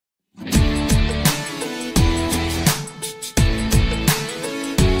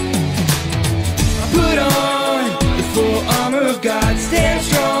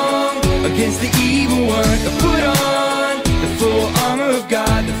against the evil one. Put on the full armor of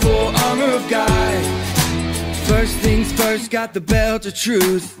God, the full armor of God. First things first, got the belt of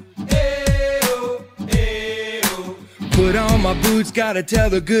truth. Ayo, ayo. Put on my boots, gotta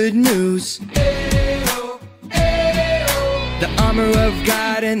tell the good news. Ayo, ayo. The armor of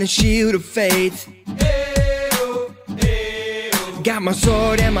God and the shield of faith. Ayo, ayo. Got my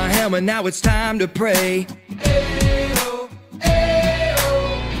sword and my helmet, now it's time to pray. Ayo, ayo.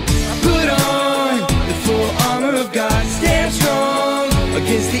 I put on the full armor of God, stand strong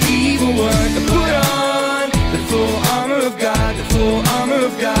against the evil one. I put on the full armor of God, the full armor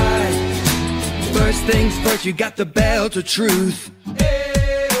of God. First things first, you got the belt of truth.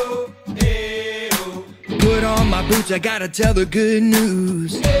 Ayo, ayo. Put on my boots, I gotta tell the good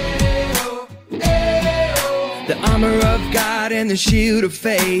news. Ayo, ayo. The armor of God and the shield of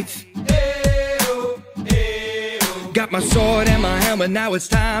faith. Ayo, ayo. Got my sword and my helmet, now it's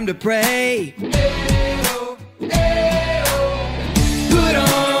time to pray. Ayo, ayo. Put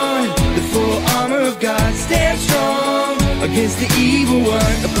on the full armor of God, stand strong against the evil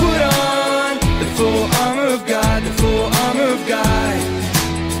one. Put on the full armor of God, the full armor of God.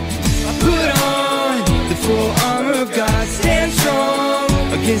 I put on the full armor of God, stand strong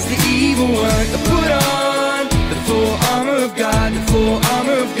against the evil one. I put on the full armor of God, the full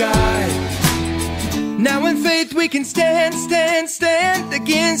armor of God. Now in faith we can stand, stand, stand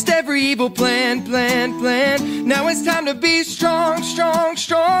against every evil plan, plan, plan. Now it's time to be strong, strong,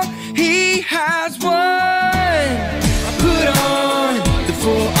 strong. He has won. I put on the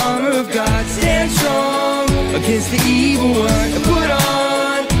full armor of God, stand strong against the evil one. I put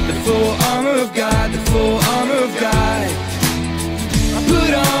on the full armor of God, the full armor of God. I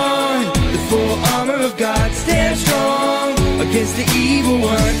put on the full armor of God, stand strong against the evil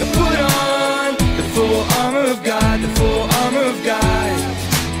one. I put on the full armor of God, the full armor of God.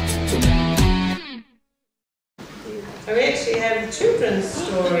 So we actually have a children's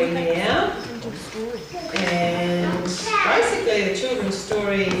story now, and basically the children's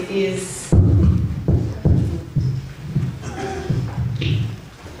story is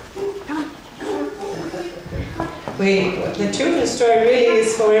the children's story really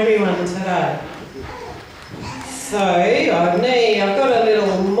is for everyone today. So I've got a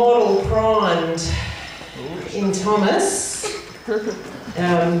little model primed in Thomas, but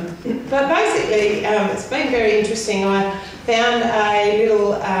basically it's been very interesting. I found a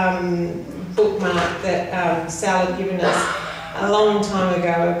little bookmark that Sal had given us a long time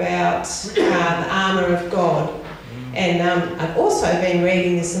ago about the Armour of God, and I've also been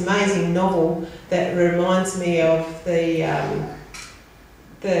reading this amazing novel that reminds me of the armour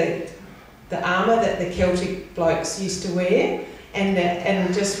that the Celtic blokes used to wear,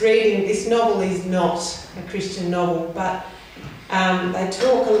 and just reading this novel is not a Christian novel, but they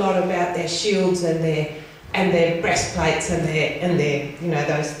talk a lot about their shields and their breastplates and their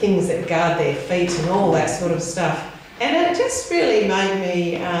those things that guard their feet and all that sort of stuff. And it just really made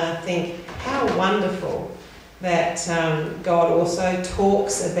me think how wonderful that God also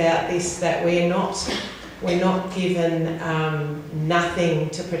talks about this, that we're not given nothing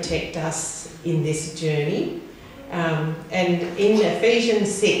to protect us in this journey. And in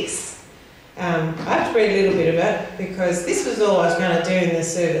Ephesians 6, I have to read a little bit of it because this was all I was going to do in the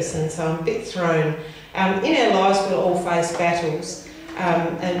service, and so I'm a bit thrown. In our lives we'll all face battles,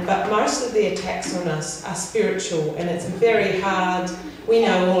 but most of the attacks on us are spiritual, and it's very hard. We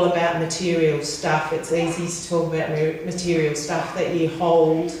know all about material stuff. It's easy to talk about material stuff that you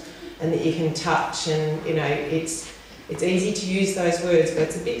hold and that you can touch, and it's easy to use those words, but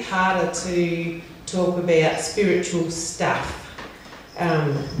it's a bit harder to talk about spiritual stuff.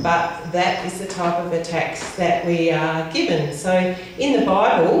 But that is the type of attacks that we are given. So in the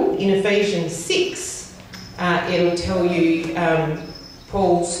Bible, in Ephesians 6, it'll tell you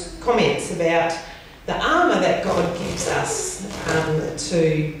Paul's comments about the armour that God gives us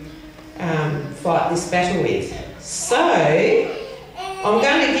to fight this battle with. So I'm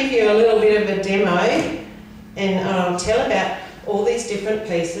going to give you a little bit of a demo, and I'll tell about all these different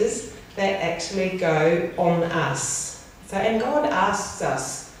pieces that actually go on us. So, and God asks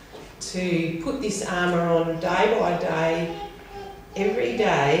us to put this armour on day by day, every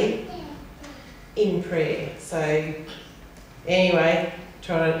day, in prayer. So anyway,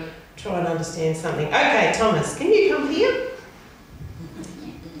 try and understand something. Okay, Thomas, can you come here?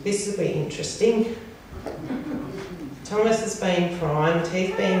 This will be interesting. Thomas has been primed.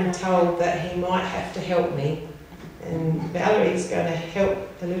 He's been told that he might have to help me, and Valerie's going to help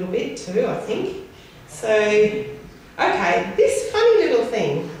a little bit too, I think. So, okay, this funny little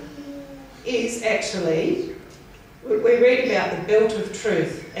thing is actually we read about the belt of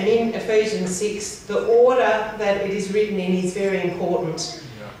truth, and in Ephesians 6, the order that it is written in is very important.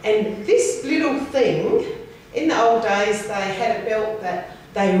 And this little thing, in the old days, they had a belt that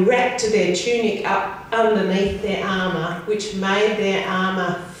they wrapped their tunic up underneath their armour, which made their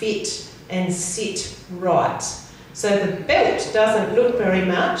armour fit and sit right. So the belt doesn't look very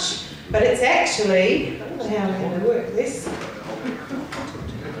much, but it's actually, I don't know how I'm going to work this.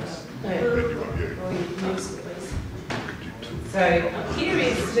 So here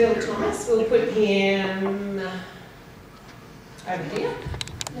is little Thomas. We'll put him over here.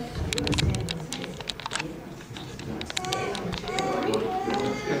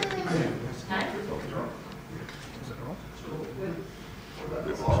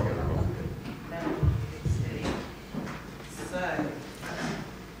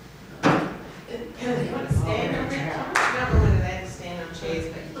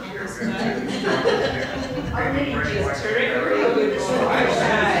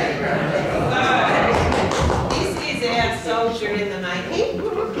 Soldier in the making.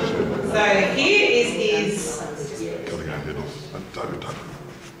 So here is his.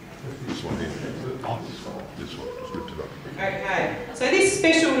 Okay, so this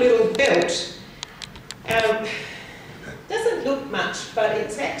special little belt doesn't look much, but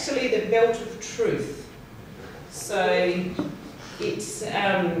it's actually the belt of truth. So it's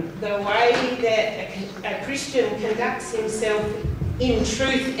the way that a Christian conducts himself in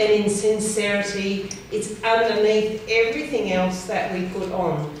truth and in sincerity. It's underneath everything else that we put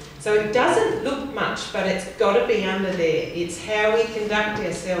on. So it doesn't look much, but it's got to be under there. It's how we conduct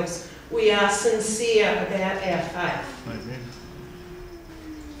ourselves. We are sincere about our faith. Amen.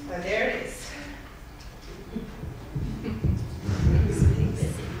 So there it is.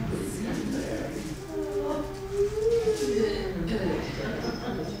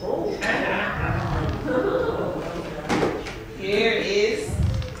 Here is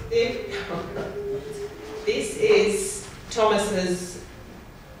this is Thomas's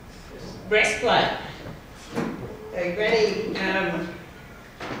breastplate. So Granny,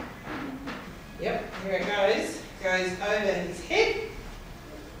 yep, here it goes over his head,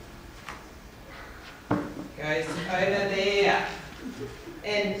 goes over there,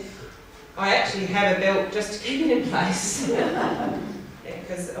 and I actually have a belt just to keep it in place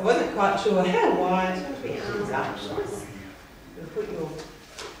because I wasn't quite sure how wide. It's going to be arms up. You'll put your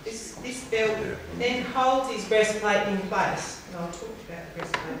this belt then holds his breastplate in place, and I'll talk about the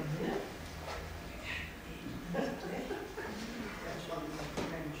breastplate in a minute.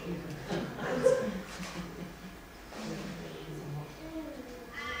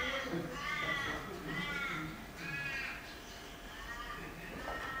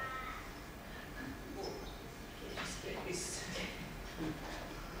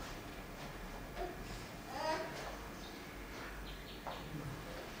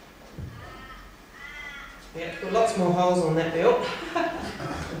 Yeah, got lots more holes on that belt.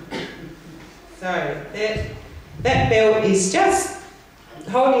 So that belt is just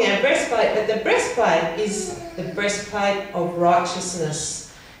holding our breastplate, but the breastplate is the breastplate of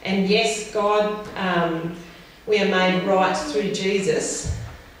righteousness. And yes, God, we are made right through Jesus,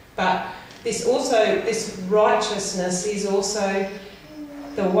 but this righteousness is also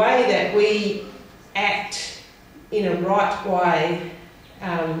the way that we act in a right way.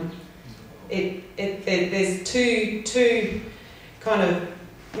 There's two kind of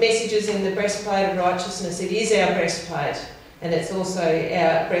messages in the breastplate of righteousness. It is our breastplate, and it's also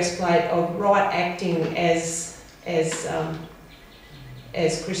our breastplate of right acting as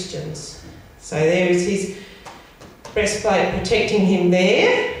Christians. So there is his breastplate protecting him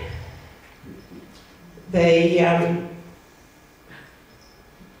there. The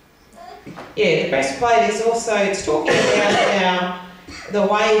breastplate is also, it's talking about the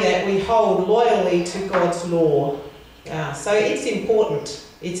way that we hold loyally to God's law. So it's important.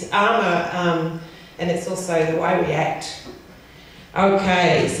 It's armour, and it's also the way we act.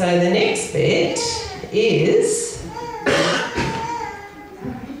 Okay, so the next bit is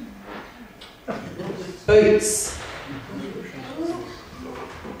boots.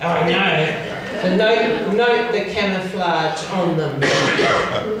 Oh no, note the camouflage on them.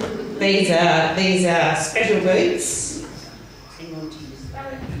 These are special boots.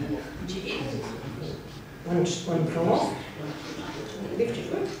 One come off. Lift your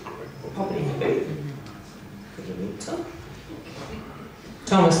foot. Pop it in your boot. Put your boots on.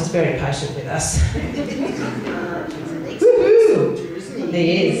 Thomas is very patient with us. Woohoo!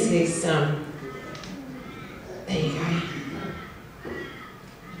 He is. He's there you go.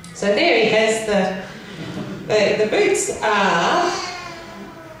 So there he has the boots are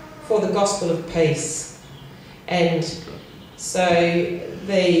for the gospel of peace. And so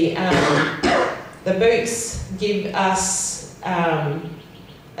the boots give us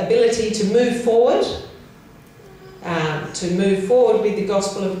ability to move forward with the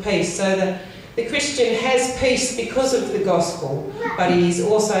gospel of peace. So the Christian has peace because of the gospel, but he is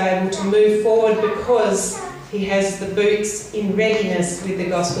also able to move forward because he has the boots in readiness with the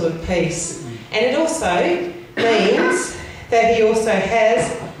gospel of peace. And it also means that he also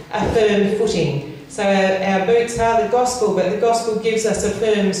has a firm footing. So our boots are the gospel, but the gospel gives us a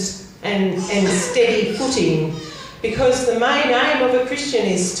firm and steady footing, because the main aim of a Christian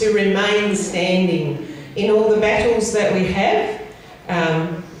is to remain standing. In all the battles that we have,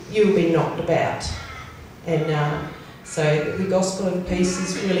 you'll be knocked about. And so the gospel of peace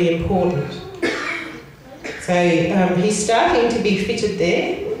is really important. So he's starting to be fitted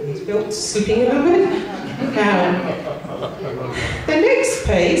there. His belt's slipping a little bit. The next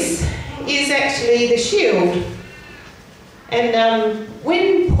piece is actually the shield. And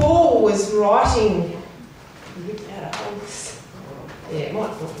when Paul was writing... Yeah, it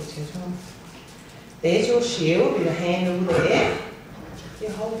might not be too tall. There's your shield with a handle there. You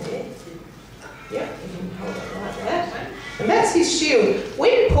hold it. Yep, you can hold it like that. And that's his shield.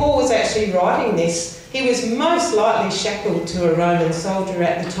 When Paul was actually writing this, he was most likely shackled to a Roman soldier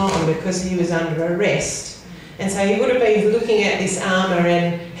at the time because he was under arrest. And so he would have been looking at this armour,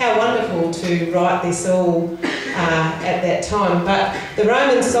 and how wonderful to write this all at that time. But the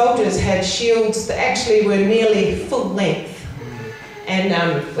Roman soldiers had shields that actually were nearly full length. And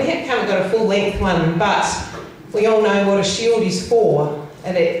we haven't got a full length one, but we all know what a shield is for.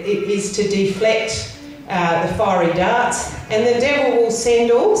 And it is to deflect the fiery darts. And the devil will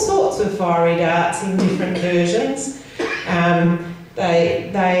send all sorts of fiery darts in different versions.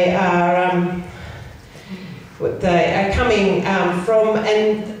 They are coming from,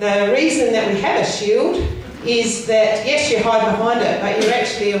 and the reason that we have a shield is that, yes, you hide behind it, but you're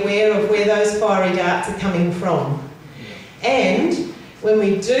actually aware of where those fiery darts are coming from. And when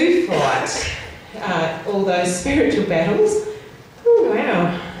we do fight all those spiritual battles, oh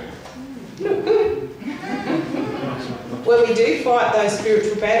wow, look good. When we do fight those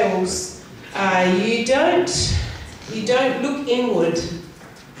spiritual battles, you don't look inward.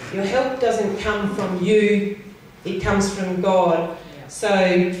 Your help doesn't come from you, it comes from God.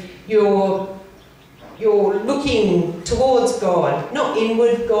 So you're looking towards God, not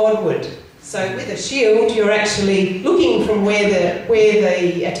inward, Godward. So with a shield, you're actually looking from where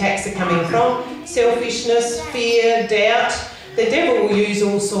the attacks are coming from. Selfishness, fear, doubt. The devil will use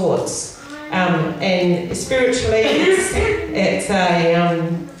all sorts. And spiritually, it's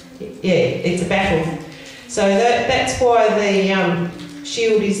a battle. So that's why the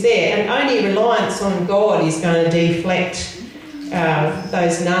shield is there. And only reliance on God is going to deflect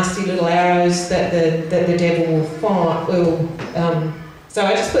those nasty little arrows that the devil will fire. So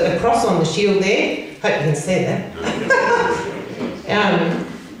I just put a cross on the shield there. Hope you can see that.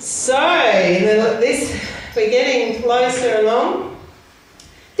 We're getting closer along.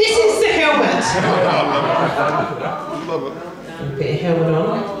 This is the helmet. Put your helmet on.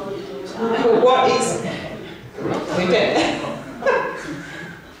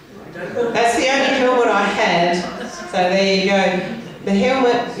 That's the only helmet I had. So there you go. The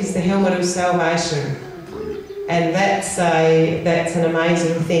helmet is the helmet of salvation. And that's an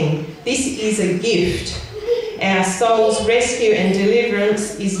amazing thing. This is a gift. Our soul's rescue and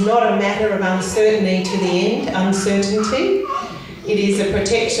deliverance is not a matter of uncertainty to the end, uncertainty. It is a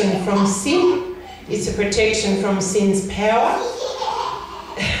protection from sin. It's a protection from sin's power.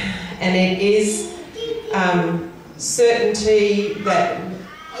 And it is certainty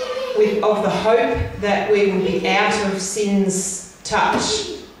of the hope that we will be out of sin's touch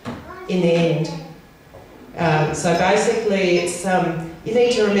in the end. So basically, it's you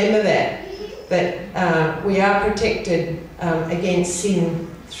need to remember that we are protected against sin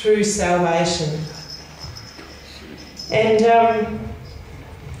through salvation. And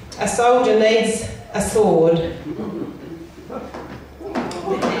a soldier needs a sword.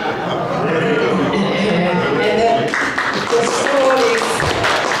 And the sword is...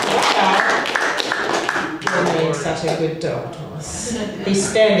 You're being such a good dog, Thomas. He's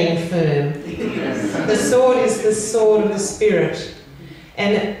standing firm. The sword is the sword of the Spirit.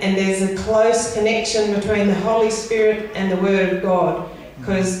 And there's a close connection between the Holy Spirit and the Word of God.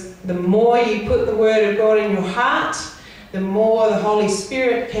 Because the more you put the Word of God in your heart, the more the Holy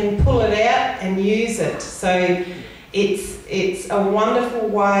Spirit can pull it out and use it. So it's a wonderful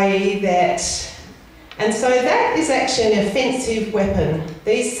way that... And so that is actually an offensive weapon.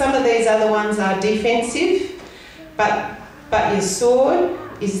 Some of these other ones are defensive, but your sword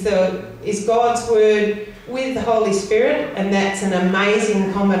is God's Word with the Holy Spirit, and that's an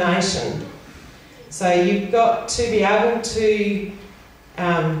amazing combination. So you've got to be able to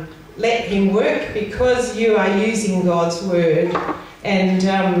let Him work, because you are using God's Word, and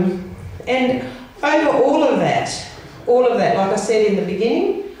over all of that, like I said in the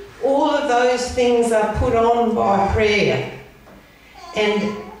beginning, all of those things are put on by prayer.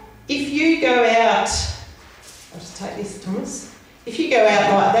 And if you go out, I'll just take this, Thomas. If you go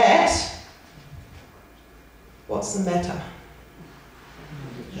out like that, what's the matter?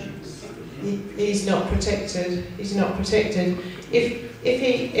 He's not protected. He's not protected.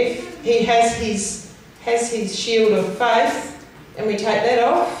 If he has his shield of faith, and we take that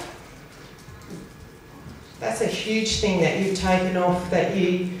off, that's a huge thing that you've taken off. That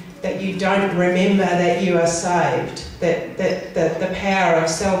you don't remember that you are saved. That the power of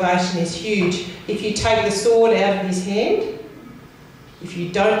salvation is huge. If you take the sword out of his hand, if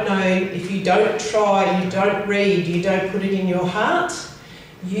you don't know, if you don't try, you don't read, you don't put it in your heart,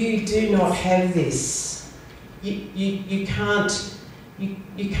 you do not have this. You can't.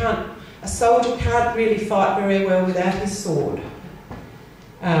 A soldier can't really fight very well without his sword.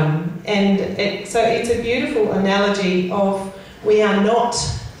 So it's a beautiful analogy of we are not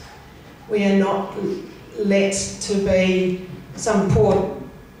let to be some poor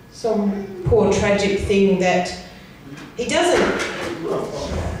tragic thing that he doesn't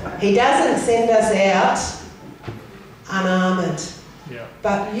send us out unarmoured. Yeah.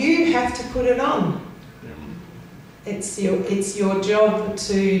 But you have to put it on. Yeah. It's your job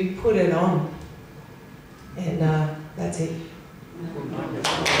to put it on. And that's it.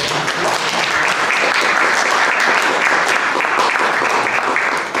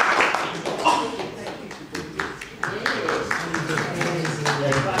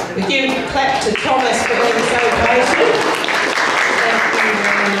 We give a clap to Thomas for being so patient. Thank you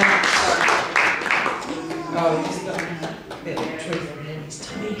very much. Oh, he's got a bit of truth around his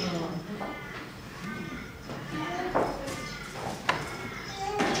tummy.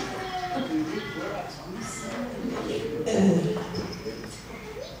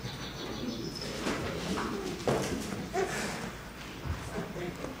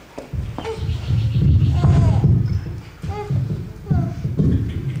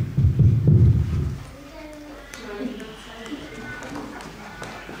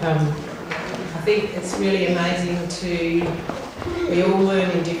 I think it's really amazing we all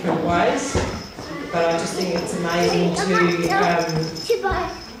learn in different ways, but I just think it's amazing to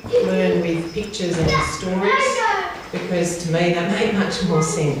learn with pictures and stories, because to me they make much more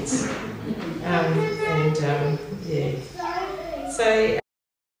sense. Yeah. So